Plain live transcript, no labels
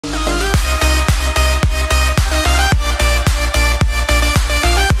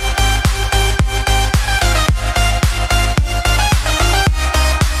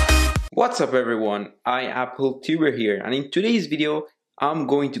What's up everyone, iAppleTuber here, and in today's video I'm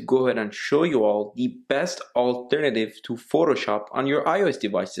going to go ahead and show you all the best alternative to Photoshop on your iOS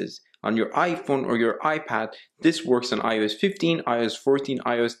devices. On your iPhone or your iPad, this works on iOS 15, iOS 14,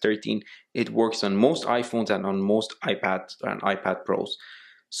 iOS 13. It works on most iPhones and on most iPads and iPad Pros.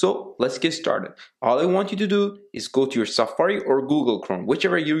 So let's get started. All I want you to do is go to your Safari or Google Chrome,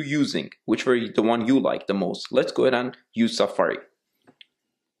 whichever you're using, whichever the one you like the most. Let's go ahead and use Safari.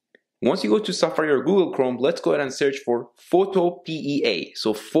 Once you go to Safari or Google Chrome, let's go ahead and search for PhotoPea.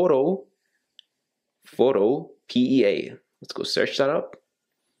 So PhotoPea. Let's go search that up.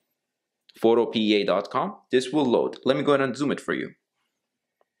 PhotoPea.com. This will load. Let me go ahead and zoom it for you.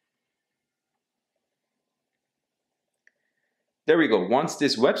 There we go. Once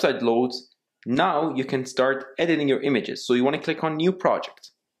this website loads, now you can start editing your images. So you want to click on New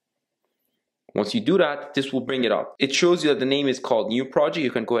Project. Once you do that, this will bring it up. It shows you that the name is called New Project.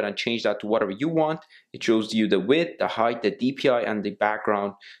 You can go ahead and change that to whatever you want. It shows you the width, the height, the DPI, and the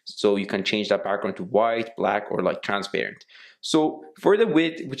background. So you can change that background to white, black, or like transparent. So for the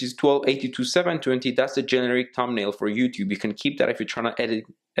width, which is 1280 to 720, that's the generic thumbnail for YouTube. You can keep that if you're trying to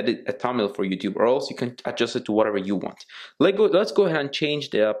edit a thumbnail for YouTube, or else you can adjust it to whatever you want. Let's go ahead and change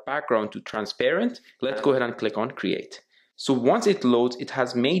the background to transparent. Let's go ahead and click on Create. So once it loads, it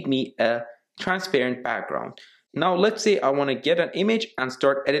has made me a transparent background. Now let's say I want to get an image and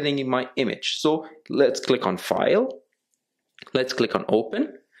start editing in my image. So let's click on File. Let's click on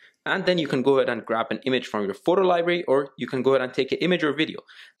Open. And then you can go ahead and grab an image from your photo library, or you can go ahead and take an image or video.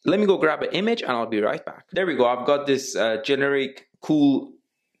 Let me go grab an image and I'll be right back. There we go. I've got this generic, cool,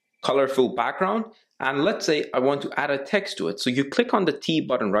 colorful background. And let's say I want to add a text to it. So you click on the T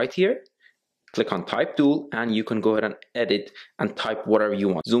button right here. Click on Type Tool and you can go ahead and edit and type whatever you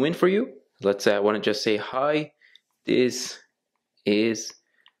want. Zoom in for you. Let's say I want to just say, hi, this is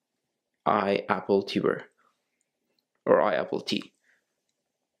iAppleTuber or iAppleT.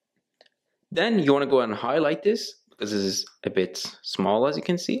 Then you want to go ahead and highlight this because this is a bit small, as you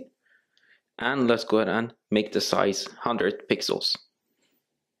can see. And let's go ahead and make the size 100 pixels.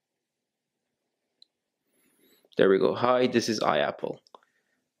 There we go. Hi, this is iApple.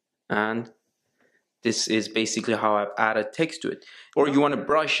 And this is basically how I've added text to it. Or you want to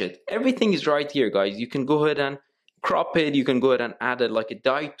brush it. Everything is right here, guys. You can go ahead and crop it. You can go ahead and add like a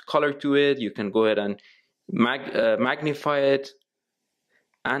dye color to it. You can go ahead and magnify it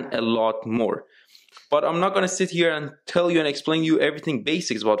and a lot more. But I'm not going to sit here and tell you and explain you everything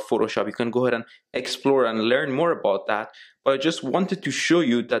basics about Photoshop. You can go ahead and explore and learn more about that. But I just wanted to show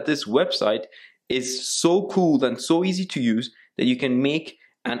you that this website is so cool and so easy to use that you can make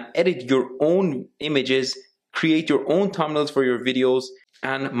and edit your own images, create your own thumbnails for your videos,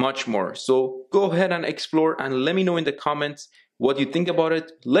 and much more. So go ahead and explore and let me know in the comments what you think about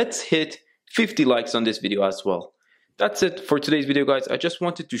it. Let's hit 50 likes on this video as well. That's it for today's video, guys. I just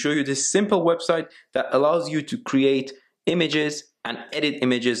wanted to show you this simple website that allows you to create images and edit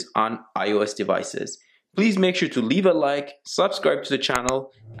images on iOS devices. Please make sure to leave a like, subscribe to the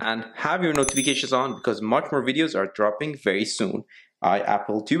channel, and have your notifications on because much more videos are dropping very soon.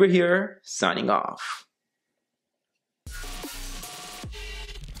 iAppleTuber here, signing off.